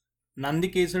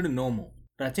నందికేశుడి నోము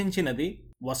రచించినది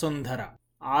వసుంధర.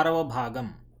 6వ భాగం.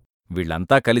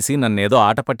 వీళ్ళంతా కలిసి నన్నేదో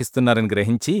ఆట పట్టిస్తున్నారని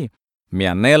గ్రహించి, మీ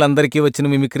అన్నయ్యలందరికీ వచ్చిన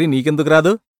మిమిక్రీ నీకెందుకు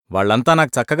రాదు? వాళ్లంతా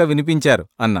నాకు చక్కగా వినిపించారు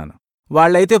అన్నాను.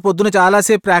 వాళ్లైతే పొద్దున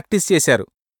చాలాసేపు ప్రాక్టీస్ చేశారు.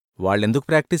 వాళ్ళెందుకు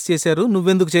ప్రాక్టీస్ చేశారు,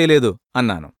 నువ్వెందుకు చేయలేదు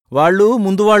అన్నాను. వాళ్ళు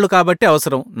ముందువాళ్లు కాబట్టి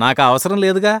అవసరం, నాకా అవసరం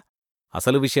లేదుగా.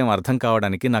 అసలు విషయం అర్థం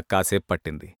కావడానికి నాకు కాసేపు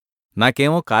పట్టింది.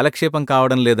 నాకేమో కాలక్షేపం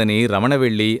కావడం లేదని రమణ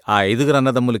వెళ్ళి ఆ 5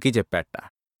 అన్నదమ్ములకి చెప్పాట.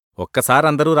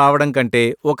 ఒక్కసారందరూ రావడం కంటే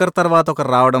ఒకరి తర్వాత ఒకరు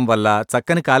రావడం వల్ల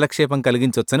చక్కని కాలక్షేపం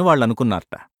కలిగించొచ్చని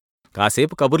వాళ్ళనుకున్నారట.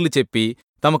 కాసేపు కబుర్లు చెప్పి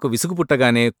తమకు విసుగు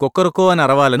పుట్టగానే కొక్కరుకో అని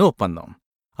అరవాలని ఒప్పందం.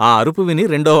 ఆ అరుపు విని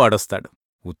రెండో వాడొస్తాడు.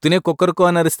 ఉత్తినే కొక్కరుకో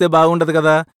అని అరిస్తే బాగుండదు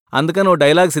కదా, అందుకని ఓ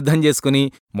డైలాగ్ సిద్ధం చేసుకుని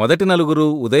మొదటి 4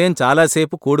 ఉదయం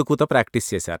చాలాసేపు కోడికూత ప్రాక్టీస్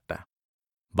చేశారట.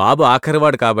 బాబు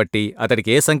ఆఖరివాడు కాబట్టి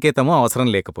అతడికి ఏ సంకేతమూ అవసరం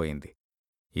లేకపోయింది.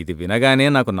 ఇది వినగానే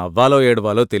నాకు నవ్వాలో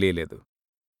ఏడవాలో తెలియలేదు.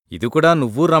 ఇది కూడా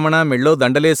నువ్వు రమణ మెళ్ళో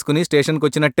దండలేసుకుని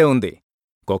స్టేషన్కొచ్చినట్టే ఉంది.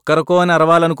 కొక్కరకో అని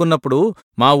అరవాలనుకున్నప్పుడు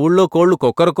మా ఊళ్ళో కోళ్లు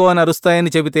కొక్కరకో అని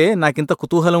అరుస్తాయని చెబితే నాకింత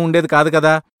కుతూహలం ఉండేది కాదు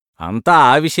కదా. అంతా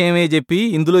ఆ విషయమే చెప్పి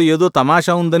ఇందులో ఏదో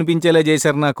తమాషా ఉందనిపించేలా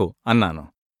చేశారు నాకు అన్నాను.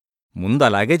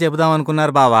 ముందలాగే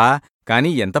చెబుదామనుకున్నారు బావా,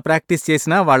 కాని ఎంత ప్రాక్టీస్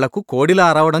చేసినా వాళ్లకు కోడిలా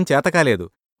అరవడం చేతకాలేదు.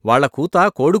 వాళ్ల కూత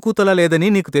కోడికూతలా లేదని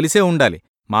నీకు తెలిసే ఉండాలి.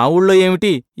 మా ఊళ్ళో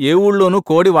ఏమిటి, ఏ ఊళ్ళోనూ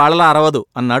కోడి వాళ్లలా అరవదు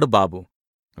అన్నాడు బాబు.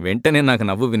 వెంటనే నాకు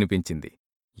నవ్వు వినిపించింది.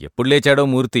 ఎప్పుడు లేచాడో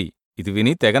మూర్తి ఇది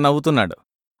విని తెగ నవ్వుతున్నాడు.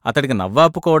 అతడికి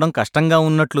నవ్వాపుకోవడం కష్టంగా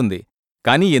ఉన్నట్లుంది.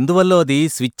 కాని ఎందువల్లో అది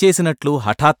స్విచ్ చేసినట్లు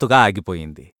హఠాత్తుగా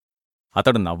ఆగిపోయింది.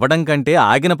 అతడు నవ్వడం కంటే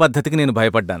ఆగిన పద్ధతికి నేను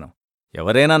భయపడ్డాను.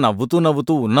 ఎవరైనా నవ్వుతూ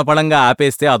నవ్వుతూ ఉన్నపళంగా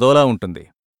ఆపేస్తే అదోలా ఉంటుంది.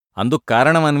 అందుకు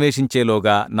కారణం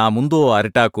అన్వేషించేలోగా నా ముందు ఓ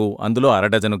అరిటాకు, అందులో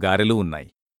 1/2 డజను గారెలు ఉన్నాయి.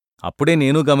 అప్పుడే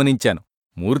నేనూ గమనించాను,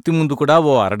 మూర్తి ముందు కూడా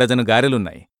ఓ 1/2 డజను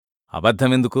గారెలున్నాయి.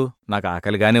 అబద్ధమెందుకు, నాకు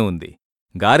ఆకలిగానే ఉంది.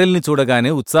 గారెల్ని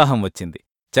చూడగానే ఉత్సాహం వచ్చింది.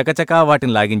 చకచకా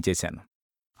వాటిని లాగించేశాను.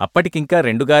 అప్పటికింకా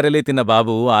 2 గారెలే తిన్న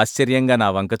బాబు ఆశ్చర్యంగా నా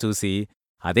వంక చూసి,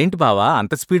 అదేంటి బావా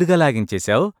అంత స్పీడుగా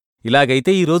లాగించేశావు?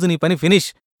 ఇలాగైతే ఈరోజు నీ పని ఫినిష్,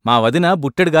 మా వదిన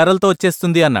బుట్టెడు గారెలతో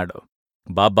వచ్చేస్తుంది అన్నాడు.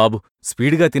 బాబ్బాబు,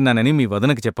 స్పీడుగా తిన్నానని మీ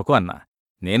వదినకి చెప్పకు అన్నా.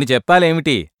 నేను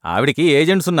చెప్పాలేమిటి, ఆవిడికి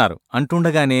ఏజెంట్సున్నారు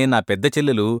అంటుండగానే నా పెద్ద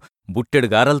చెల్లెలు బుట్టెడు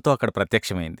గారెలతో అక్కడ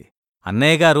ప్రత్యక్షమైంది.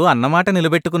 అన్నయ్యగారు అన్నమాట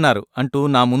నిలబెట్టుకున్నారు అంటూ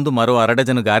నా ముందు మరో 1/2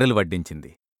 డజను గారెలు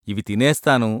వడ్డించింది. ఇవి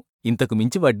తినేస్తాను, ఇంతకు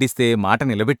మించి వడ్డిస్తే మాట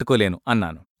నిలబెట్టుకోలేను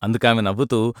అన్నాను. అందుకామె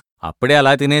నవ్వుతూ, అప్పుడే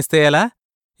అలా తినేస్తే ఎలా,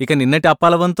 ఇక నిన్నటి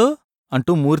అప్పాలవంతో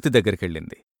అంటూ మూర్తి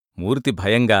దగ్గరికెళ్ళింది. మూర్తి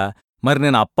భయంగా, మరి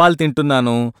నేను అప్పాలు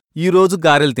తింటున్నాను, ఈరోజు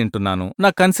గారెలు తింటున్నాను,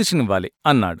 నాకు కన్సెషన్ ఇవ్వాలి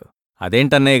అన్నాడు.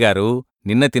 అదేంటన్నయ్యగారు,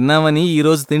 నిన్న తిన్నామని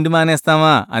ఈరోజు తిండి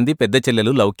మానేస్తామా అంది పెద్ద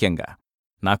చెల్లెలు లౌక్యంగా.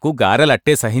 నాకు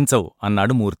గారెలట్టే సహించవు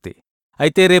అన్నాడు మూర్తి.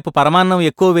 అయితే రేపు పరమాన్నం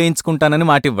ఎక్కువ వేయించుకుంటానని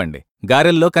మాటివ్వండి,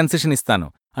 గారెల్లో కన్సెషన్ ఇస్తాను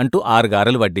అంటూ 6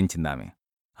 గారెలు వడ్డించిందామె.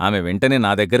 ఆమె వెంటనే నా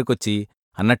దగ్గరకొచ్చి,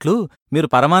 అన్నట్లు మీరు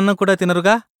పరమాన్నం కూడా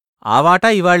తినరుగా, ఆ వాటా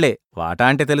ఇవాళ్లే, వాటా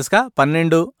అంటే తెలుసుగా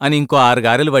 12 అని ఇంకో 6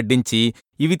 గారెలు వడ్డించి,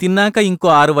 ఇవి తిన్నాక ఇంకో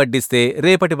 6 వడ్డిస్తే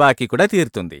రేపటి బాకీ కూడా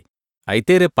తీరుతుంది.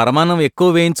 అయితే రేపు పరమాన్నం ఎక్కువ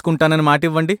వేయించుకుంటానని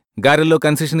మాటివ్వండి, గారెల్లో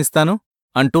కన్సెషన్ ఇస్తాను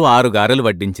అంటూ 6 గారెలు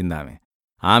వడ్డించిందామె.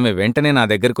 ఆమె వెంటనే నా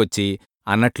దగ్గరకొచ్చి,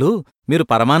 అన్నట్లు మీరు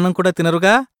పరమాన్నం కూడా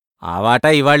తినరుగా, ఆ వాటా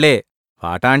ఇవాళ్లే,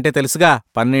 వాటా అంటే తెలుసుగా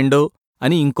 12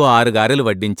 అని ఇంకో 6 గారెలు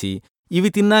వడ్డించి, ఇవి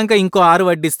తిన్నాక ఇంకో 6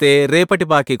 వడ్డిస్తే రేపటి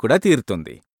బాకీ కూడా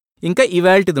తీరుతుంది, ఇంకా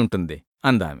ఇవాల్టిదుంటుంది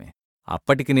అందామె.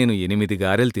 అప్పటికి నేను 8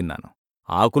 గారెలు తిన్నాను.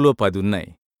 ఆకులో 10 ఉన్నాయి.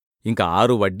 ఇంకా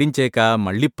 6 వడ్డించేక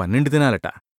మళ్ళీ 12 తినాలట.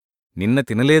 నిన్న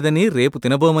తినలేదని రేపు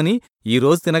తినబోమని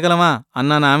ఈరోజు తినగలమా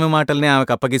అన్నానామె మాటల్ని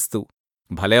ఆమెకప్పగిస్తూ.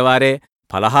 భలేవారే,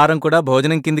 ఫలహారం కూడా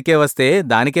భోజనం కిందికే వస్తే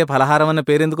దానికే ఫలహారమన్న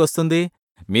పేరెందుకొస్తుంది?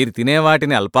 మీరు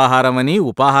తినేవాటిని అల్పాహారమని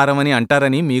ఉపాహారమని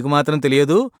అంటారని మీకు మాత్రం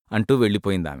తెలియదు అంటూ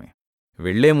వెళ్ళిపోయిందామె.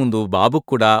 వెళ్లే ముందు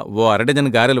బాబుక్కూడా ఓ 1/2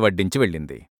 డజను గారెలు వడ్డించి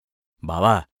వెళ్ళింది.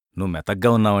 బావా, నువ్వు మెతగ్గా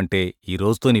ఉన్నావంటే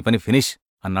ఈరోజుతో నీ పని ఫినిష్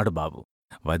అన్నాడు బాబు.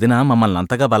 వదిన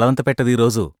మమ్మల్నంతగా బలవంత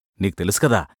పెట్టదీరోజు, నీకు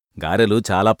తెలుసుకదా, గారెలు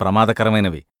చాలా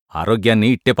ప్రమాదకరమైనవి, ఆరోగ్యాన్ని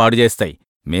ఇట్టే పాడుచేస్తాయి.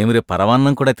 మేము రేపు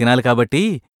పరమాన్నం కూడా తినాలి కాబట్టి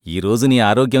ఈరోజు నీ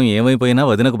ఆరోగ్యం ఏమైపోయినా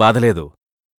వదినకు బాధలేదు.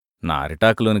 నా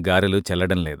అరిటాకులోని గారెలు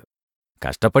చెల్లడం లేదు.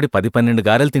 కష్టపడి 10-12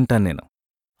 గారెలు తింటాను నేను.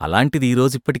 అలాంటిది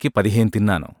ఈరోజిప్పటికీ 15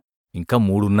 తిన్నాను. ఇంకా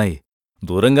 3 ఉన్నాయి.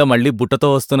 దూరంగా మళ్ళీ బుట్టతో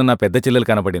వస్తున్న నా పెద్ద చెల్లెలు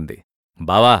కనపడింది.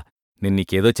 బావా,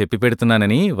 నిన్నీకేదో చెప్పి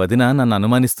పెడుతున్నానని వదిన నన్ను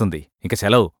అనుమానిస్తుంది, ఇంక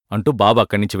సెలవు అంటూ బాబు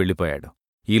అక్కడ్నించి వెళ్ళిపోయాడు.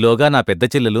 ఈలోగా నా పెద్ద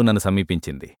చెల్లెలు నన్ను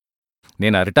సమీపించింది.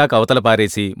 నేను అరిటాకు అవతల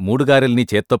పారేసి 3 గారెల్ని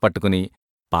చేత్తో పట్టుకుని,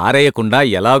 పారేయకుండా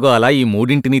ఎలాగో అలా ఈ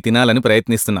 3ంటినీ తినాలని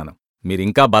ప్రయత్నిస్తున్నాను.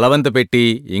 మీరింకా బలవంత పెట్టి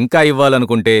ఇంకా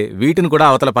ఇవ్వాలనుకుంటే వీటిని కూడా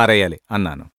అవతల పారేయాలి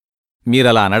అన్నాను.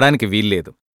 మీరలా అనడానికి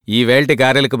వీల్లేదు. ఈ వేల్టి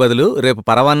గారెలకు బదులు రేపు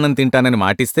పరవాన్నం తింటానని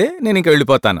మాటిస్తే నేనింక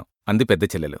వెళ్ళిపోతాను అంది పెద్ద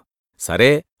చెల్లెలు. సరే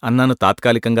అన్నాను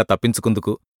తాత్కాలికంగా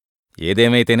తప్పించుకుందుకు.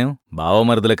 ఏదేమైతేనే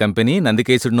బావమరుదుల కంపెనీ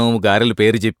నందికేశుడి నోము గారెలు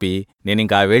పేరు చెప్పి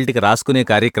నేనింకా ఆ వేల్టికి రాసుకునే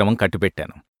కార్యక్రమం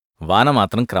కట్టిపెట్టాను. వాన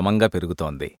మాత్రం క్రమంగా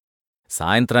పెరుగుతోంది.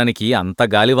 సాయంత్రానికి అంత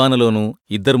గాలివానలోనూ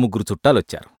 2-3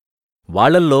 చుట్టాలొచ్చారు.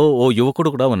 వాళ్లల్లో ఓ యువకుడు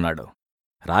కూడా ఉన్నాడు.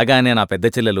 రాగానే నా పెద్ద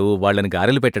చెల్లెలు వాళ్లని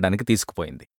గారెలు పెట్టడానికి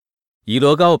తీసుకుపోయింది.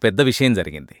 ఈలోగా ఓ పెద్ద విషయం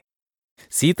జరిగింది.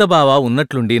 సీతబావ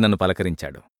ఉన్నట్లుండి నన్ను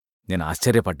పలకరించాడు. నేను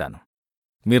ఆశ్చర్యపడ్డాను.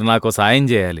 మీరు నాకో సాయం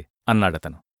చేయాలి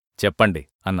అన్నాడతను. చెప్పండి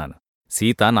అన్నాను.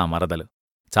 సీత నా మరదలు.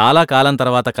 చాలా కాలం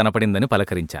తర్వాత కనపడిందని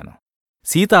పలకరించాను.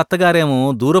 సీత అత్తగారేమో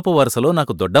దూరపు వరుసలో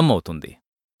నాకు దొడ్డమ్మవుతుంది.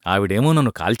 ఆవిడేమో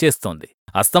నన్ను కాల్చేస్తోంది.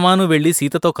 అస్తమాను వెళ్లి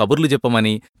సీతతో కబుర్లు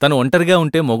చెప్పమని, తను ఒంటరిగా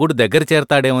ఉంటే మొగుడు దగ్గర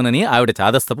చేరతాడేమోనని ఆవిడ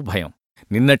చాదస్తపు భయం.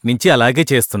 నిన్నట్నించి అలాగే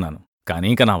చేస్తున్నాను.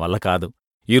 కానీక నా వల్ల కాదు.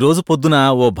 ఈరోజు పొద్దున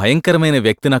ఓ భయంకరమైన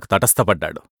వ్యక్తి నాకు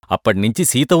తటస్థపడ్డాడు. అప్పటినుంచి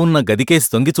సీత ఉన్న గదికేసి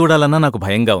తొంగిచూడాలన్నా నాకు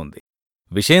భయంగా ఉంది.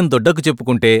 విషయం దొడ్డకు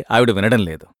చెప్పుకుంటే ఆవిడ వినడం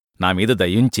లేదు. నామీద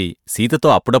దయించి సీతతో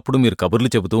అప్పుడప్పుడు మీరు కబుర్లు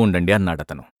చెబుతూ ఉండండి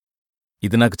అన్నాడతను.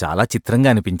 ఇది నాకు చాలా చిత్రంగా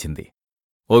అనిపించింది.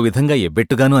 ఓ విధంగా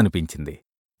ఎబ్బెట్టుగానూ అనిపించింది.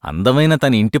 అందమైన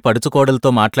తన ఇంటి పడుచుకోడలతో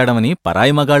మాట్లాడమని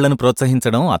పరాయి మగాళ్లను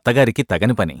ప్రోత్సహించడం అత్తగారికి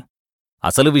తగని పని.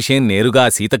 అసలు విషయం నేరుగా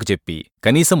ఆ సీతకు చెప్పి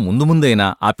కనీసం ముందు ముందైనా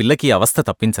ఆ పిల్లకి అవస్థ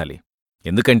తప్పించాలి.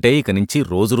 ఎందుకంటే ఇకనుంచి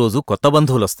రోజురోజు కొత్త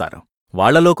బంధువులొస్తారు.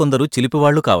 వాళ్లలో కొందరు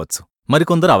చిలిపివాళ్లు కావచ్చు,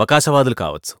 మరికొందరు అవకాశవాదులు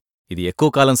కావచ్చు. ఇది ఎక్కువ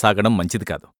కాలం సాగడం మంచిది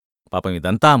కాదు. పాపం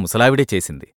ఇదంతా ఆ ముసలావిడే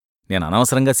చేసింది. నేను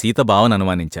అనవసరంగా సీత బావను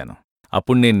అనుమానించాను.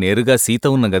 అప్పుడు నేను నేరుగా సీత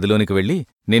ఉన్న గదిలోనికి వెళ్ళి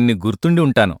నేను గుర్తుండి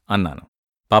ఉంటాను అన్నాను.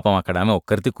 పాపం అక్కడామె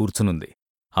ఒక్కరితి కూర్చునుంది.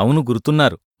 అవును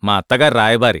గుర్తున్నారు, మా అత్తగారు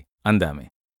రాయబారి అందామె.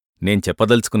 నేను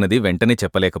చెప్పదలుచుకున్నది వెంటనే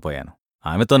చెప్పలేకపోయాను.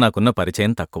 ఆమెతో నాకున్న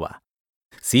పరిచయం తక్కువ.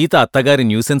 సీత అత్తగారి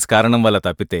న్యూసెన్స్ కారణం వల్ల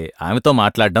తప్పితే ఆమెతో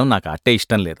మాట్లాడ్డం నాకు అట్టే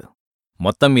ఇష్టం లేదు.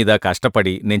 మొత్తం మీద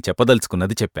కష్టపడి నేను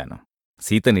చెప్పదలుచుకున్నది చెప్పాను.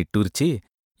 సీత నిట్టూర్చి,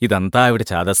 ఇదంతా ఆవిడ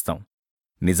చాదస్తం.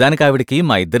 నిజానికావిడికి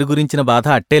మా ఇద్దరి గురించిన బాధ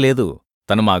అట్టే లేదు.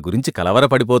 తను మా గురించి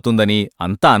కలవరపడిపోతుందని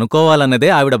అంతా అనుకోవాలన్నదే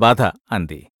ఆవిడ బాధ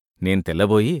అంది. నేను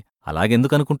తెల్లబోయి,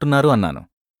 అలాగెందుకనుకుంటున్నారు అన్నాను.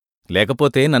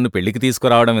 లేకపోతే నన్ను పెళ్లికి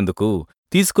తీసుకురావడం ఎందుకు?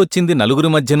 తీసుకొచ్చింది నలుగురి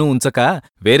మధ్యనూ ఉంచక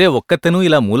వేరే ఒక్కత్తెనూ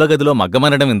ఇలా మూలగదిలో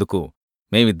మగ్గమనడం ఎందుకు?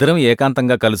 మేమిద్దరం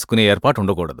ఏకాంతంగా కలుసుకునే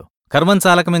ఏర్పాటుండకూడదు.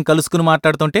 కర్మంచాలక మేం కలుసుకుని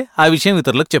మాట్లాడుతుంటే ఆ విషయం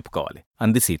ఇతరులకు చెప్పుకోవాలి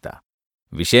అంది సీత.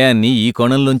 విషయాన్ని ఈ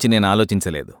కోణంలోంచి నేను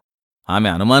ఆలోచించలేదు. ఆమె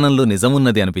అనుమానంలో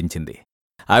నిజమున్నది అనిపించింది.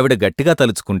 ఆవిడ గట్టిగా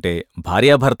తలుచుకుంటే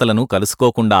భార్యాభర్తలను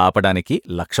కలుసుకోకుండా ఆపడానికి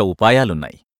 1,00,000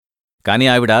 ఉపాయాలున్నాయి. కాని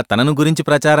ఆవిడ తనను గురించి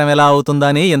ప్రచారం ఎలా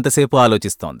అవుతుందానే ఎంతసేపు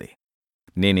ఆలోచిస్తోంది.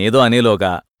 నేనేదో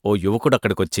అనేలోగా ఓ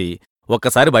యువకుడక్కడికొచ్చి,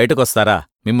 ఒక్కసారి బయటకొస్తారా,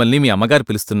 మిమ్మల్ని మీ అమ్మగారు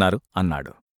పిలుస్తున్నారు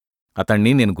అన్నాడు.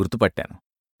 అతణ్ణి నేను గుర్తుపట్టాను.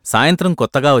 సాయంత్రం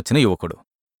కొత్తగా వచ్చిన యువకుడు.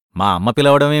 మా అమ్మ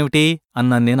పిలవడమేమిటి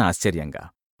అన్నాను నేను ఆశ్చర్యంగా.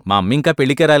 మా అమ్మింకా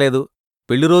పెళ్లికే రాలేదు.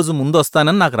 పెళ్లిరోజు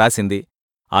ముందొస్తానని నాకు రాసింది.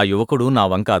 ఆ యువకుడు నా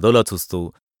వంక అదోలా చూస్తూ,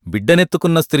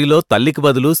 బిడ్డనెత్తుకున్న స్త్రీలో తల్లికి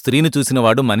బదులు స్త్రీని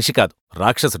చూసినవాడు మనిషి కాదు,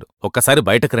 రాక్షసుడు. ఒక్కసారి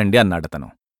బయటకు రండి అన్నాడతను.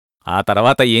 ఆ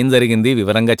తర్వాత ఏం జరిగింది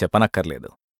వివరంగా చెప్పనక్కర్లేదు.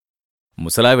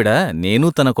 ముసలావిడ నేను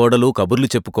తన కోడలు కబుర్లు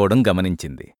చెప్పుకోవడం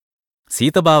గమనించింది.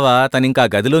 సీతబావ తనింకా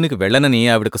గదిలోనికి వెళ్లనని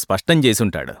ఆవిడకు స్పష్టం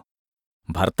చేసుంటాడు.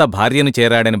 భర్త భార్యను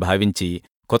చేరాడని భావించి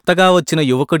కొత్తగా వచ్చిన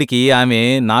యువకుడికి ఆమె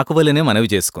నాకువలనే మనవి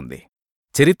చేసుకుంది.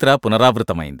 చరిత్ర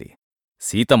పునరావృతమైంది.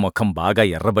 సీత ముఖం బాగా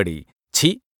ఎర్రబడి, ఛీ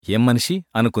ఏం మనిషి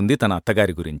అనుకుంది తన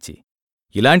అత్తగారి గురించి.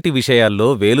 ఇలాంటి విషయాల్లో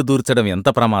వేలుదూర్చడం ఎంత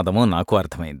ప్రమాదమో నాకు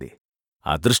అర్థమైంది.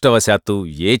 అదృష్టవశాత్తు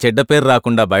ఏ చెడ్డపేరు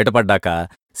రాకుండా బయటపడ్డాక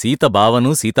సీత బావను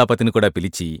సీతాపతిని కూడా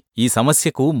పిలిచి ఈ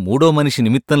సమస్యకు మూడో మనిషి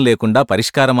నిమిత్తం లేకుండా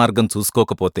పరిష్కార మార్గం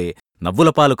చూసుకోకపోతే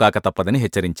నవ్వులపాలు కాక తప్పదని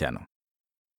హెచ్చరించాను.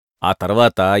 ఆ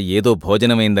తర్వాత ఏదో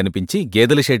భోజనమైందనిపించి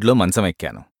గేదెల షెడ్లో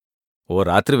మంచమెక్కాను. ఓ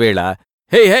రాత్రివేళ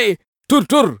హే హే టుర్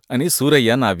టుర్ అని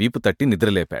సూరయ్య నా వీపు తట్టి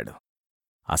నిద్రలేపాడు.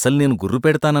 అసలు నేను గుర్రు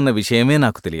పెడతానన్న విషయమే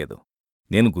నాకు తెలియదు.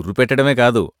 నేను గుర్రు పెట్టడమే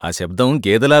కాదు, ఆ శబ్దం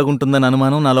గేదెలాగుంటుందన్న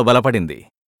అనుమానం నాలో బలపడింది.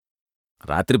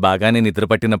 రాత్రి బాగానే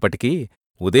నిద్రపట్టినప్పటికీ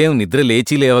ఉదయం నిద్ర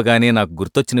లేచి లేవగానే నాకు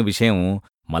గుర్తొచ్చిన విషయం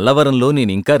మల్లవరంలో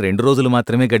నేనింకా 2 రోజులు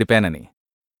మాత్రమే గడిపానని.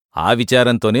 ఆ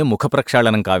విచారంతోనే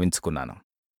ముఖప్రక్షాళనం కావించుకున్నాను.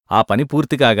 ఆ పని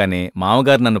పూర్తి కాగానే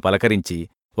మామగారు నన్ను పలకరించి,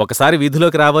 ఒకసారి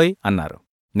వీధిలోకి రాబోయ్ అన్నారు.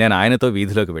 నేను ఆయనతో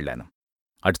వీధిలోకి వెళ్లాను.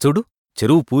 అటుచూడు,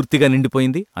 చెరువు పూర్తిగా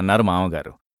నిండిపోయింది అన్నారు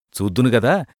మామగారు. చూద్దును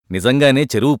గదా, నిజంగానే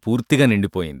చెరువు పూర్తిగా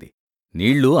నిండిపోయింది.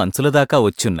 నీళ్లు అంచులదాకా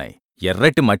వచ్చున్నాయి.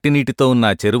 ఎర్రటి మట్టినీటితో ఉన్న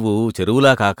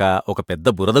చెరువులా కాక ఒక పెద్ద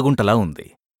బురదగుంటలా ఉంది.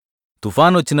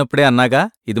 తుఫానొచ్చినప్పుడే అన్నాగా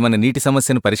ఇది మన నీటి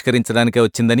సమస్యను పరిష్కరించడానికే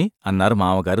వచ్చిందని అన్నారు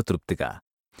మామగారు తృప్తిగా.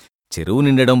 చెరువు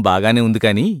నిండడం బాగానే ఉంది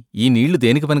కాని ఈ నీళ్లు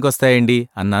దేనికి పనికొస్తాయండి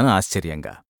అన్నాను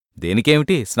ఆశ్చర్యంగా.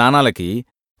 దేనికేమిటి, స్నానాలకి.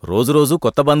 రోజురోజు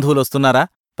కొత్త బంధువులొస్తున్నారా?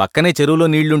 పక్కనే చెరువులో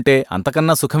నీళ్లుంటే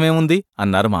అంతకన్నా సుఖమేముంది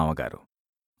అన్నారు మామగారు.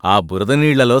 ఆ బురద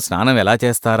నీళ్లలో స్నానం ఎలా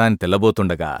చేస్తారా అని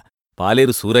తెల్లబోతుండగా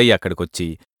పాలేరు సూరయ్య అక్కడికొచ్చి,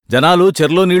 జనాలు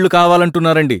చెర్లో నీళ్లు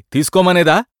కావాలంటున్నారండి,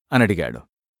 తీసుకోమనేదా అనడిగాడు.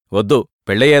 వద్దు,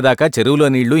 పెళ్ళయ్యేదాకా చెరువులో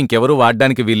నీళ్లు ఇంకెవరూ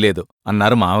వాడ్డానికి వీల్లేదు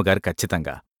అన్నారు మామగారు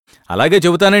ఖచ్చితంగా. అలాగే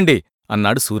చెబుతానండి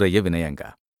అన్నాడు సూరయ్య వినయంగా.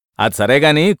 అది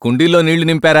సరేగాని కుండీల్లో నీళ్లు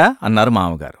నింపారా అన్నారు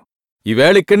మామగారు.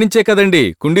 ఈవేళ ఇక్కడ్నించే కదండి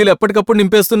కుండీలు ఎప్పటికప్పుడు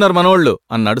నింపేస్తున్నారు మనోళ్ళు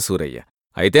అన్నాడు సూరయ్య.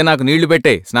 అయితే నాకు నీళ్లు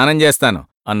పెట్టే, స్నానం చేస్తాను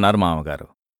అన్నారు మామగారు.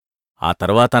 ఆ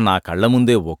తర్వాత నా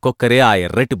కళ్లముందే ఒక్కొక్కరే ఆ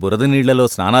ఎర్రటి బురద నీళ్లలో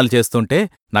స్నానాలు చేస్తుంటే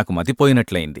నాకు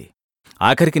మతిపోయినట్లయింది.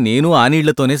 ఆఖరికి నేనూ ఆ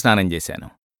నీళ్లతోనే స్నానం చేశాను.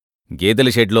 గేదెల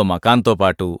షెడ్లో మకాంతో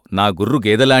పాటు నా గుర్రు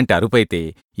గేదెలాంటి అరుపైతే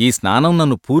ఈ స్నానం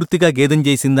నన్ను పూర్తిగా గేదెం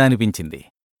చేసిందా అనిపించింది.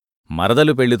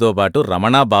 మరదలు పెళ్లితోపాటు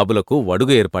రమణా బాబులకు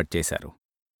వడుగు ఏర్పాటుచేశారు.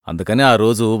 అందుకని ఆ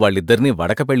రోజు వాళ్ళిద్దరినీ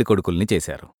వడక పెళ్లి కొడుకుల్ని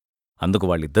చేశారు. అందుకు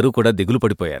వాళ్ళిద్దరూ కూడా దిగులు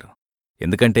పడిపోయారు.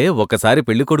 ఎందుకంటే ఒక్కసారి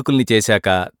పెళ్లికొడుకుల్ని చేశాక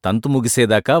తంతు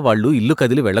ముగిసేదాకా వాళ్లు ఇల్లు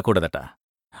కదిలి వెళ్లకూడదట.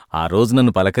 ఆ రోజు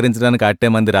నన్ను పలకరించడానికి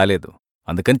అట్టేమంది రాలేదు.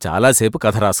 అందుకని చాలాసేపు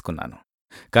కథ రాసుకున్నాను.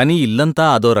 కాని ఇల్లంతా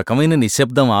అదో రకమైన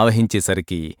నిశ్శబ్దం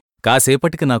ఆవహించేసరికి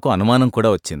కాసేపటికి నాకు అనుమానం కూడా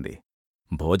వచ్చింది.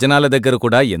 భోజనాల దగ్గర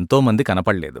కూడా ఎంతోమంది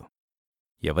కనపడ్లేదు.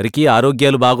 ఎవరికీ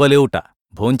ఆరోగ్యాలు బాగోలేవుట,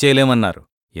 భోంచేయలేమన్నారు.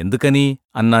 ఎందుకని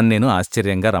అన్నాన్నేను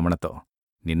ఆశ్చర్యంగా రమణతో.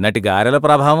 నిన్నటి గారెల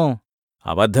ప్రభావం.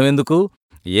 అబద్ధమెందుకు?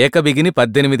 ఏకబిగిని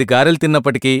 18 గారెలు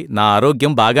తిన్నప్పటికీ నా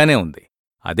ఆరోగ్యం బాగానే ఉంది.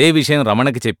 అదే విషయం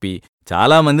రమణకి చెప్పి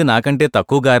చాలామంది నాకంటే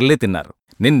తక్కువ గారెలే తిన్నారు.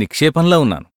 నేను నిక్షేపంలో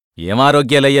ఉన్నాను.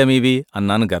 ఏమారోగ్యాలయ్యా మీవి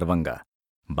అన్నాను గర్వంగా.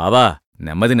 బాబా,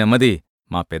 నెమ్మది నెమ్మది,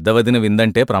 మా పెద్దవదిన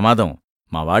విందంటే ప్రమాదం.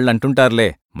 మా వాళ్ళంటుంటారులే,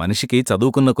 మనిషికి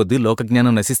చదువుకున్న కొద్దీ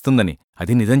లోకజ్ఞానం నశిస్తుందని.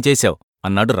 అది నిజం చేశావు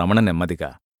అన్నాడు రమణ నెమ్మదిగా.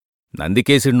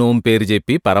 నందికేశుడి నోము పేరు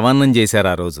చెప్పి పరవాన్నం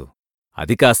చేశారా రోజు.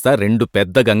 అది కాస్త 2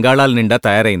 పెద్ద గంగాళాల నిండా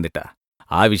తయారైందిట.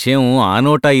 ఆ విషయం ఆ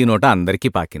నోటా ఈ నోటా అందరికీ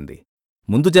పాకింది.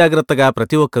 ముందు జాగ్రత్తగా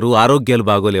ప్రతి ఒక్కరూ ఆరోగ్యాలు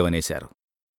బాగోలేవనేశారు.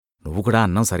 నువ్వు కూడా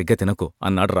అన్నం సరిగ్గా తినకు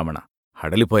అన్నాడు రమణ.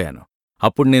 హడలిపోయాను.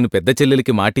 అప్పుడు నేను పెద్ద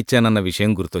చెల్లెలికి మాటిచ్చానన్న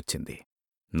విషయం గుర్తొచ్చింది.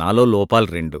 నాలో లోపాలు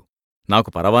 2. నాకు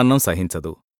పరవాన్నం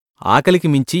సహించదు. ఆకలికి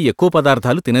మించి ఎక్కువ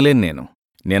పదార్థాలు తినలేను నేను.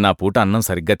 నేనా పూట అన్నం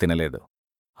సరిగ్గా తినలేదు.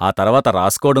 ఆ తర్వాత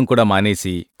రాసుకోవడం కూడా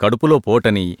మానేసి కడుపులో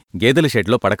పోటని గేదెల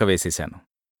షెడ్లో పడకవేసేశాను.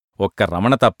 ఒక్క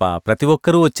రమణ తప్ప ప్రతి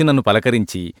ఒక్కరూ వచ్చి నన్ను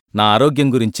పలకరించి నా ఆరోగ్యం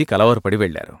గురించి కలవరపడి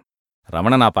వెళ్లారు.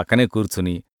 రమణ నా పక్కనే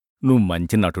కూర్చుని, "నువ్వు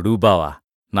మంచి నటుడు బావా,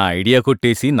 నా ఐడియా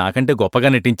కొట్టేసి నాకంటే గొప్పగా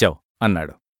నటించావు"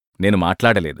 అన్నాడు. నేను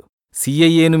మాట్లాడలేదు.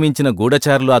 సీఐఏను మించిన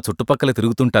గూఢచారులు ఆ చుట్టుపక్కల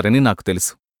తిరుగుతుంటారని నాకు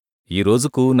తెలుసు. ఈ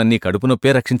రోజుకు నన్నీ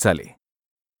కడుపునొప్పే రక్షించాలి.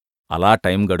 అలా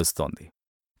టైం గడుస్తోంది.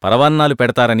 పరవాన్నాలు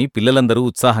పెడతారని పిల్లలందరూ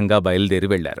ఉత్సాహంగా బయలుదేరి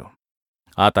వెళ్లారు.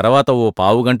 ఆ తర్వాత ఓ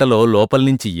పావుగంటలో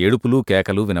లోపల్నించి ఏడుపులూ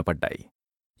కేకలూ వినపడ్డాయి.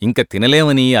 ఇంక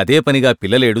తినలేమని అదే పనిగా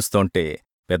పిల్లలేడుస్తోంటే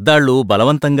పెద్దాళ్ళు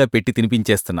బలవంతంగా పెట్టి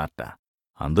తినిపించేస్తున్నారట.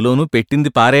 అందులోనూ పెట్టింది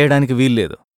పారేయడానికి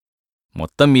వీల్లేదు.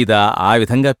 మొత్తం మీద ఆ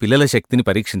విధంగా పిల్లల శక్తిని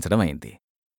పరీక్షించడం అయింది.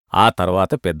 ఆ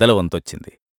తర్వాత పెద్దల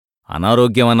వంతొచ్చింది.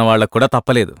 అనారోగ్యం అన్నవాళ్లక్కూడా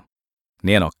తప్పలేదు.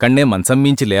 నేనొక్కణ్ణే మంచం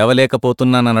మించి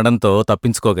లేవలేకపోతున్నాననడంతో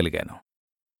తప్పించుకోగలిగాను.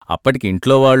 అప్పటికి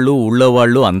ఇంట్లోవాళ్లు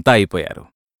ఊళ్ళోవాళ్లు అంతా అయిపోయారు.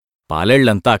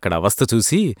 పాలేళ్లంతా అక్కడ అవస్థ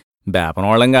చూసి,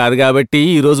 బేపనోళం కాదు కాబట్టి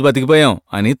ఈరోజు బతికిపోయాం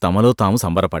అని తమలో తాము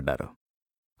సంబరపడ్డారు.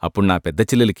 అప్పుడు నా పెద్ద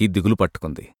చెల్లెలికి దిగులు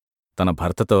పట్టుకుంది. తన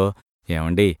భర్తతో,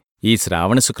 "ఏమండి, ఈ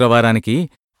శ్రావణ శుక్రవారానికి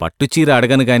పట్టుచీర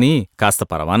అడగనుగాని కాస్త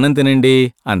పరవాన్నం తినండి"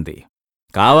 అంది.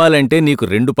 "కావాలంటే నీకు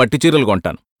 2 పట్టుచీరలు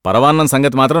కొంటాను, పరవాన్నం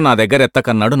సంగతి మాత్రం నా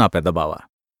దగ్గరెత్తకన్నాడు నా పెద్దబావ.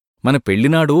 మన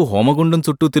పెళ్లినాడు హోమగుండం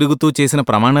చుట్టూ తిరుగుతూ చేసిన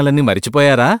ప్రమాణాలన్నీ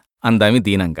మరిచిపోయారా అందామి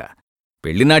దీనంగా.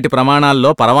 పెళ్లినాటి ప్రమాణాల్లో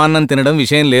పరవాన్నం తినడం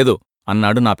విషయం లేదు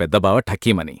అన్నాడు నా పెద్దబావ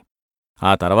ఠక్కీమని.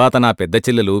 ఆ తర్వాత నా పెద్ద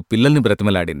చెల్లెలు పిల్లల్ని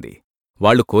బ్రతిమలాడింది.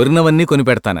 వాళ్లు కోరినవన్నీ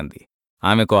కొనిపెడతానంది.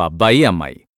 ఆమెకో అబ్బాయి,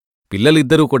 అమ్మాయి.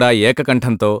 పిల్లలిద్దరూ కూడా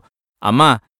ఏకకంఠంతో, "అమ్మా,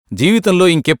 జీవితంలో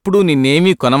ఇంకెప్పుడూ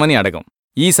నిన్నేమీ కొనమని అడగం.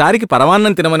 ఈసారికి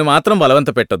పరవాన్నం తినమని మాత్రం బలవంత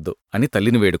పెట్టొద్దు" అని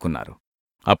తల్లిని వేడుకున్నారు.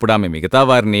 అప్పుడామె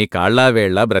మిగతావారిని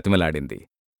కాళ్లావేళ్లా బ్రతిమలాడింది.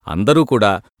 అందరూ కూడా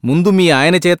ముందు మీ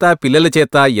ఆయన చేత పిల్లల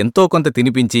చేత ఎంతో కొంత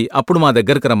తినిపించి అప్పుడు మా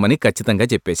దగ్గరకు రమ్మని ఖచ్చితంగా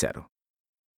చెప్పేశారు.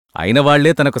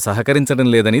 అయినవాళ్లే తనకు సహకరించడం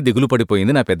లేదని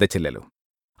దిగులుపడిపోయింది నా పెద్ద చెల్లెలు.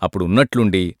 అప్పుడు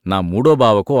ఉన్నట్లుండి నా 3వ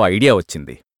బావకు ఐడియా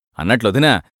వచ్చింది.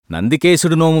 "అన్నట్లొదినా,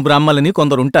 నందికేశుడు నోము బ్రాహ్మలని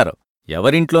కొందరుంటారు.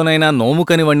 ఎవరింట్లోనైనా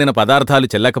నోముకని వండిన పదార్థాలు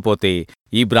చెల్లకపోతే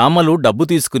ఈ బ్రాహ్మలు డబ్బు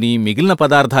తీసుకుని మిగిలిన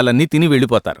పదార్థాలన్నీ తిని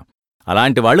వెళ్ళిపోతారు.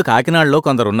 అలాంటివాళ్లు కాకినాడలో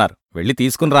కొందరున్నారు. వెళ్ళి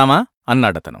తీసుకునిరామా"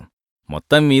 అన్నాడతను.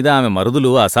 మొత్తం మీద ఆమె మరుదులు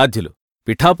అసాధ్యులు.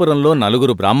 పిఠాపురంలో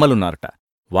 4 బ్రాహ్మలున్నారట.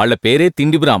 వాళ్ల పేరే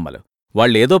తిండి బ్రాహ్మలు.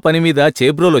 వాళ్ళేదో పనిమీద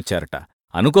చేబ్రోలొచ్చారట.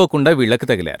 అనుకోకుండా వీళ్లకి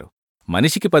తగిలారు.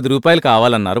 మనిషికి 10 రూపాయలు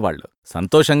కావాలన్నారు వాళ్ళు.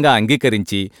 సంతోషంగా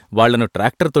అంగీకరించి వాళ్లను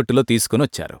ట్రాక్టర్ తొట్టిలో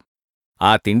తీసుకునొచ్చారు.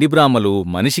 ఆ తిండి బ్రాహ్మలు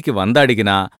మనిషికి 100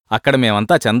 అడిగినా అక్కడ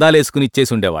మేమంతా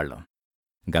చందాలేసుకునిచ్చేసుండేవాళ్లం.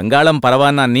 గంగాళం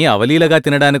పరవాన్నాన్ని అవలీలగా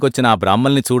తినడానికొచ్చిన ఆ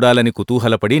బ్రాహ్మల్ని చూడాలని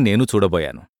కుతూహలపడి నేను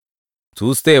చూడబోయాను.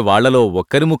 చూస్తే వాళ్లలో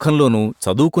ఒక్కరి ముఖంలోనూ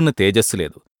చదువుకున్న తేజస్సు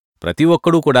లేదు. ప్రతి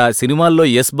ఒక్కడూ కూడా సినిమాల్లో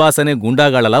ఎస్ బాస్ అనే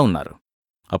గూండాగాళ్లలా ఉన్నారు.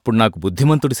 అప్పుడు నాకు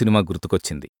బుద్ధిమంతుడి సినిమా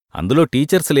గుర్తుకొచ్చింది. అందులో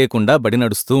టీచర్స్ లేకుండా బడి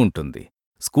నడుస్తూ ఉంటుంది.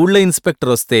 స్కూళ్ల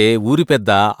ఇన్స్పెక్టర్ వస్తే ఊరి పెద్ద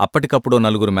అప్పటికప్పుడు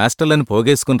 4 మాస్టర్లని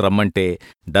పోగేసుకుని రమ్మంటే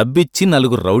డబ్బిచ్చి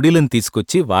 4 రౌడీలను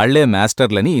తీసుకొచ్చి వాళ్లే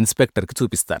మాస్టర్లని ఇన్స్పెక్టర్కి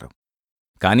చూపిస్తారు.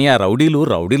 కాని ఆ రౌడీలు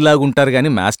రౌడీల్లాగుంటారు గాని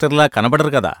మాస్టర్లా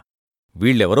కనబడరు కదా.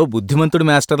 వీళ్ళెవరో బుద్ధిమంతుడు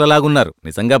మాస్టర్లలాగున్నారు,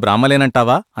 నిజంగా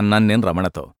బ్రాహ్మలేనంటావా అన్నాను నేను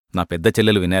రమణతో, నా పెద్ద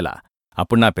చెల్లెలు వినేలా.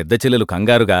 అప్పుడు నా పెద్ద చెల్లెలు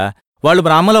కంగారుగా, వాళ్ళు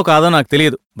బ్రాహ్మలో కాదో నాకు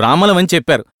తెలియదు, బ్రాహ్మలమని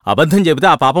చెప్పారు, అబద్ధం చెబితే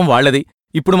ఆ పాపం వాళ్లది.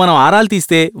 ఇప్పుడు మనం ఆరాలు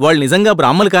తీస్తే వాళ్ళు నిజంగా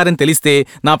బ్రాహ్మలు కారని తెలిస్తే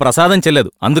నా ప్రసాదం చెల్లదు,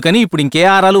 అందుకని ఇప్పుడు ఇంకే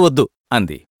ఆరాలు వద్దు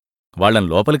అంది. వాళ్లను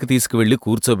లోపలికి తీసుకువెళ్లి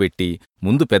కూర్చోబెట్టి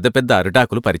ముందు పెద్ద పెద్ద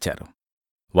అరిటాకులు పరిచారు.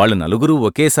 వాళ్ళు నలుగురూ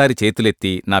ఒకేసారి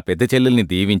చేతులెత్తి నా పెద్ద చెల్లెల్ని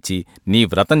దీవించి నీ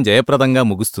వ్రతం జయప్రదంగా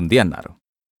ముగుస్తుంది అన్నారు.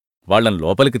 వాళ్లను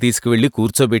లోపలికి తీసుకువెళ్లి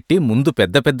కూర్చోబెట్టి ముందు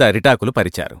పెద్ద పెద్ద అరిటాకులు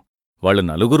పరిచారు. వాళ్ళు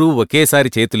నలుగురూ ఒకేసారి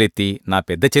చేతులెత్తి నా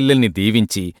పెద్ద చెల్లెల్ని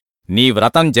దీవించి నీ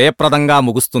వ్రతం జయప్రదంగా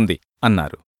ముగుస్తుంది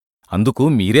అన్నారు. అందుకు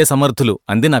మీరే సమర్థులు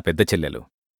అంది నా పెద్ద చెల్లెలు.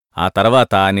 ఆ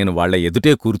తర్వాత నేను వాళ్ల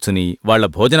ఎదుటే కూర్చుని వాళ్ల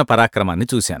భోజన పరాక్రమాన్ని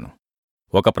చూశాను.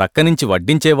 ఒక ప్రక్కనుంచి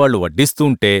వడ్డించేవాళ్లు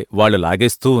వడ్డిస్తూంటే వాళ్లు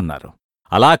లాగేస్తూ ఉన్నారు.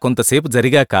 అలా కొంతసేపు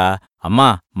జరిగాక, అమ్మా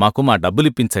మాకు మా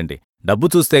డబ్బులిప్పించండి, డబ్బు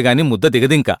చూస్తేగాని ముద్ద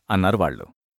దిగదింక అన్నారు వాళ్ళు.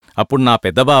 అప్పుడు నా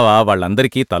పెద్దబావ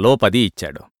వాళ్లందరికీ తలో 10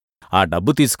 ఇచ్చాడు. ఆ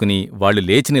డబ్బు తీసుకుని వాళ్లు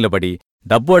లేచి నిలబడి,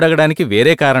 డబ్బు అడగడానికి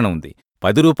వేరే కారణం ఉంది,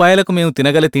 10 రూపాయలకు మేము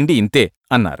తినగల తిండి ఇంతే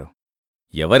అన్నారు.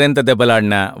 ఎవరెంత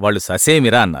దెబ్బలాడినా వాళ్లు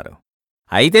ససేమిరా అన్నారు.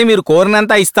 అయితే మీరు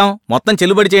కోరినంతా ఇస్తాం, మొత్తం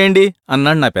చెల్లుబడి చేయండి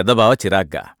అన్నాడు నా పెద్దబావ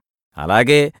చిరాగ్గా.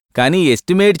 అలాగే, కాని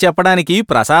ఎస్టిమేట్ చెప్పడానికి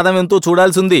ప్రసాదమెంతో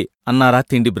చూడాల్సింది అన్నారా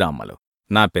తిండి బ్రాహ్మలు.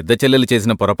 నా పెద్ద చెల్లెలు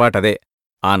చేసిన పొరపాటదే.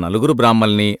 ఆ 4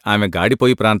 బ్రాహ్మల్ని ఆమె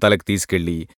గాడిపోయి ప్రాంతాలకు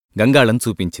తీసుకెళ్లి గంగాళం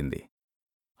చూపించింది.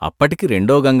 అప్పటికి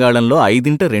 2వ గంగాళంలో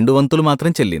 5 2 వంతులు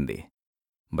మాత్రం చెల్లింది.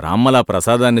 బ్రాహ్మలా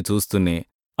ప్రసాదాన్ని చూస్తూనే,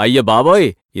 అయ్య బాబోయ్,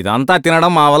 ఇదంతా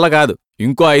తినడం మా వల్ల కాదు,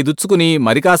 ఇంకో 5 ఉచ్చుకుని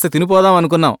మరికాస్త తినిపోదాం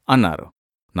అనుకున్నాం అన్నారు.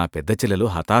 నా పెద్ద చెల్లెలు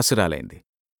హతాశురాలైంది.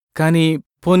 కాని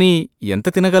పోనీ ఎంత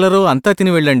తినగలరో అంతా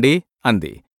తిని వెళ్ళండి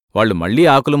అంది. వాళ్లు మళ్లీ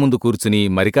ఆకుల ముందు కూర్చుని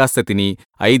మరికాస్త తిని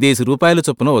 5 రూపాయలు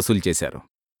చొప్పున వసూలు చేశారు.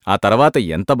 ఆ తర్వాత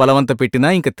ఎంత బలవంత పెట్టినా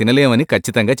ఇంక తినలేమని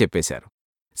ఖచ్చితంగా చెప్పేశారు.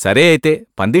 సరే అయితే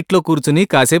పందిట్లో కూర్చుని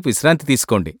కాసేపు విశ్రాంతి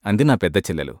తీసుకోండి అంది నా పెద్ద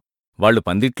చెల్లెలు. వాళ్లు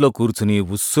పందిట్లో కూర్చుని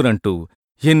ఉస్సురంటూ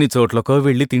ఎన్ని చోట్లకో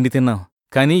వెళ్లి తిండి తిన్నాం,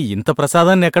 కాని ఇంత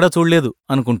ప్రసాదాన్నెక్కడా చూడ్లేదు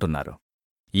అనుకుంటున్నారు.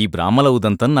 ఈ బ్రాహ్మల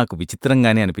ఉదంతం నాకు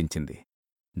విచిత్రంగానే అనిపించింది.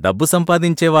 డబ్బు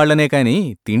సంపాదించేవాళ్లనే కాని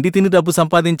తిండి తిని డబ్బు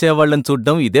సంపాదించేవాళ్లను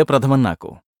చూడ్డం ఇదే ప్రథమం నాకు.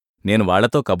 నేను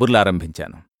వాళ్లతో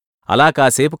కబుర్లారంభించాను. అలా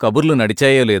కాసేపు కబుర్లు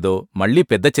నడిచాయో లేదో మళ్లీ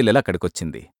పెద్ద చెల్లెలు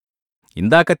అక్కడికొచ్చింది.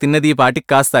 ఇందాక తిన్నదీ పాటికి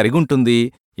కాస్త అరిగుంటుంది,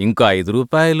 ఇంకో 5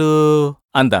 రూపాయలు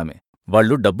అందామె.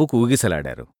 వాళ్లు డబ్బుకు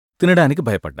ఊగిసలాడారు, తినడానికి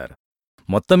భయపడ్డారు.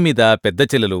 మొత్తం మీద పెద్ద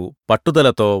చెల్లెలు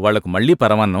పట్టుదలతో వాళ్లకు మళ్లీ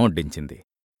పరమాన్నం వడ్డించింది.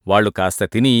 వాళ్లు కాస్త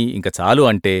తిని ఇంక చాలు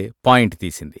అంటే పాయింట్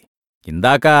తీసింది.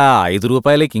 ఇందాక 5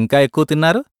 రూపాయలకి ఇంకా ఎక్కువ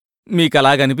తిన్నారు,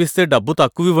 మీకలాగనిపిస్తే డబ్బు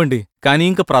తక్కువివ్వండి, కాని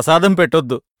ఇంక ప్రసాదం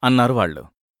పెట్టొద్దు అన్నారు వాళ్లు.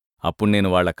 అప్పుడు నేను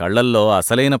వాళ్ల కళ్లల్లో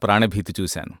అసలైన ప్రాణభీతి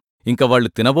చూశాను. ఇంక వాళ్లు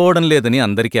తినబోవడం లేదని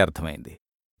అందరికీ అర్థమైంది.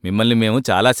 మిమ్మల్ని మేము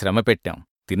చాలా శ్రమ పెట్టాం,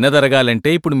 తిన్నదరగాలంటే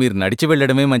ఇప్పుడు మీరు నడిచి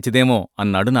వెళ్లడమే మంచిదేమో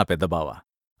అన్నాడు నా పెద్దబావ.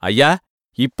 అయ్యా,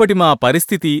 ఇప్పటి మా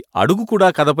పరిస్థితి అడుగు కూడా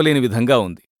కదపలేని విధంగా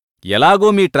ఉంది. ఎలాగో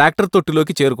మీ ట్రాక్టర్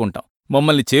తొట్టిలోకి చేరుకుంటాం,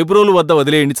 మమ్మల్ని చేబ్రోలు వద్ద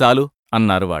వదిలేయండి చాలు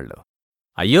అన్నారు వాళ్ళు.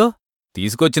 అయ్యో,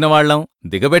 తీసుకొచ్చిన వాళ్లం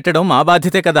దిగబెట్టడం మా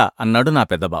బాధ్యతే కదా అన్నాడు నా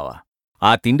పెద్దబావ.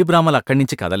 ఆ తిండి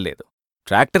బ్రాహ్మలక్కడ్నించి కదల్లేదు.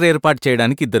 ట్రాక్టర్ ఏర్పాటు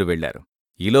చేయడానికి 2 వెళ్లారు.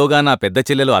 ఈలోగా నా పెద్ద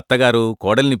చెల్లెలు అత్తగారు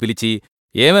కోడల్ని పిలిచి,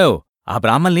 ఏమేవ్, ఆ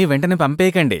బ్రాహ్మల్ని వెంటనే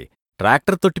పంపేయకండి,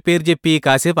 ట్రాక్టర్ తొట్టి పేరు చెప్పి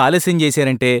కాసేపు ఆలస్యం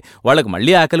చేశారంటే వాళ్లకు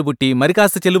మళ్లీ ఆకలి పుట్టి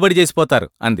మరికాస్త చెల్లుబడి చేసిపోతారు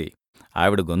అంది.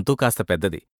 ఆవిడ గొంతు కాస్త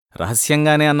పెద్దది.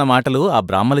 రహస్యంగానే అన్న మాటలు ఆ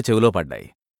బ్రాహ్మల చెవిలో పడ్డాయి.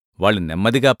 వాళ్లు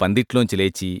నెమ్మదిగా పందిట్లోంచి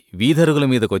లేచి వీధరుగుల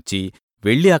మీదకొచ్చి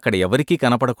వెళ్లి అక్కడ ఎవరికీ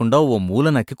కనపడకుండా ఓ మూల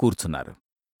నక్కి కూర్చున్నారు.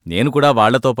 నేను కూడా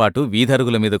వాళ్లతో పాటు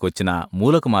వీధరుగుల మీదకొచ్చినా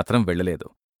మూలకు మాత్రం వెళ్లలేదు.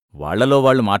 వాళ్లలో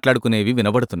వాళ్లు మాట్లాడుకునేవి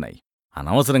వినబడుతున్నాయి.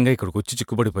 అనవసరంగా ఇక్కడికొచ్చి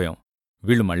చిక్కుపడిపోయాం,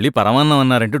 వీళ్లు మళ్లీ పరమాన్నం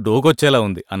అన్నారంటే డోకొచ్చేలా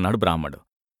ఉంది అన్నాడు బ్రాహ్మడు.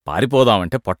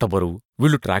 పారిపోదామంటే పొట్టబరువు,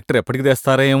 వీళ్లు ట్రాక్టర్ ఎప్పటికి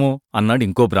తెస్తారా ఏమో అన్నాడు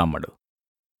ఇంకో బ్రాహ్మడు.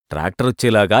 ట్రాక్టర్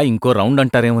వచ్చేలాగా ఇంకో రౌండ్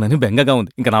అంటారేమోనని బెంగగా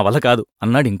ఉంది, ఇంక నా వల్ల కాదు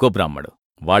అన్నాడు ఇంకో బ్రాహ్మడు.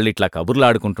 వాళ్ళిట్లా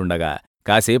కబుర్లాడుకుంటుండగా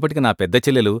కాసేపటికి నా పెద్ద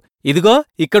చెల్లెలు, ఇదిగో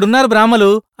ఇక్కడున్నారు బ్రాహ్మలు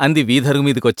అంది వీధరుగు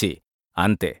మీదికొచ్చి.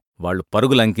 అంతే, వాళ్లు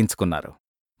పరుగులంకించుకున్నారు.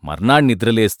 మర్నాడు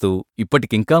నిద్రలేస్తూ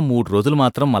ఇప్పటికింకా 3 రోజులు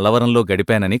మాత్రం మల్లవరంలో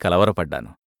గడిపానని కలవరపడ్డాను.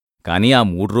 కాని ఆ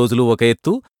 3 రోజులూ ఒక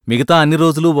ఎత్తు, మిగతా అన్ని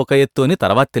రోజులూ ఒక ఎత్తు అని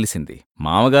తర్వాత తెలిసింది.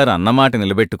 మామగారు అన్నమాట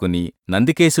నిలబెట్టుకుని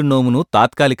నందికేశుడి నోమును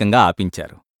తాత్కాలికంగా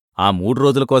ఆపించారు. ఆ 3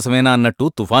 రోజుల కోసమేనా అన్నట్టు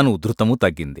తుఫాను ఉధృతమూ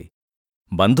తగ్గింది.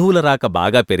 బంధువుల రాక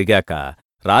బాగా పెరిగాక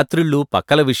రాత్రిళ్ళు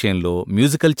పక్కల విషయంలో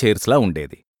మ్యూజికల్ చైర్స్లా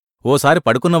ఉండేది. ఓసారి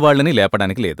పడుకున్నవాళ్లని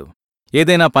లేపడానికి లేదు.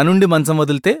 ఏదైనా పనుండి మంచం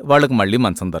వదిలితే వాళ్లకు మళ్లీ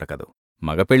మంచం దొరకదు.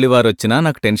 మగపెళ్లివారొచ్చినా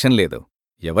నాకు టెన్షన్ లేదు.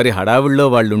 ఎవరి హడావుళ్ళో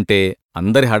వాళ్లుంటే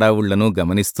అందరి హడావుళ్లను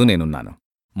గమనిస్తూ నేనున్నాను.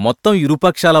 మొత్తం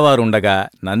ఇరుపక్షాల వారుండగా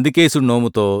నందికేశుడి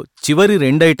నోముతో చివరి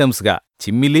 2 ఐటమ్స్గా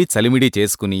చిమ్మిలి చలిమిడి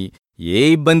చేసుకుని ఏ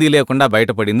ఇబ్బంది లేకుండా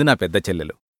బయటపడింది నా పెద్ద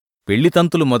చెల్లెలు.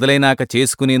 పెళ్లితంతులు మొదలైనాక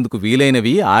చేసుకునేందుకు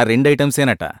వీలైనవి ఆ 2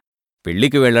 ఐటమ్సేనట.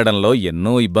 పెళ్లికి వెళ్లడంలో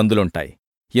ఎన్నో ఇబ్బందులుంటాయి,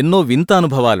 ఎన్నో వింత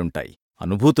అనుభవాలుంటాయి,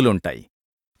 అనుభూతులుంటాయి.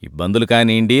 ఇబ్బందులు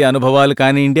కానియండి, అనుభవాలు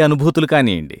కానియండి, అనుభూతులు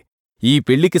కానియండి, ఈ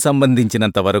పెళ్లికి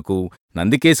సంబంధించినంతవరకు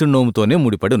నందికేశుడి నోముతోనే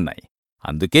ముడిపడున్నాయి.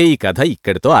 అందుకే ఈ కథ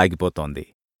ఇక్కడితో ఆగిపోతోంది.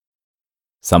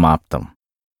 సమాప్తం.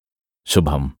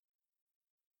 శుభం.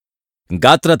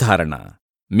 గాత్రధారణ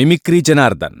మిమిక్రీ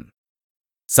జనార్దన్.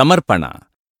 సమర్పణ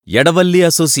ఎడవల్లి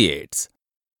అసోసియేట్స్.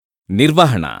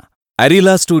 నిర్వహణ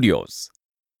అరిలా studios.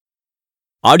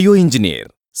 Audio engineer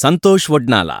Santosh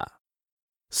Vadnala.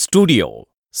 Studio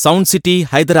sound city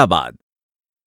Hyderabad.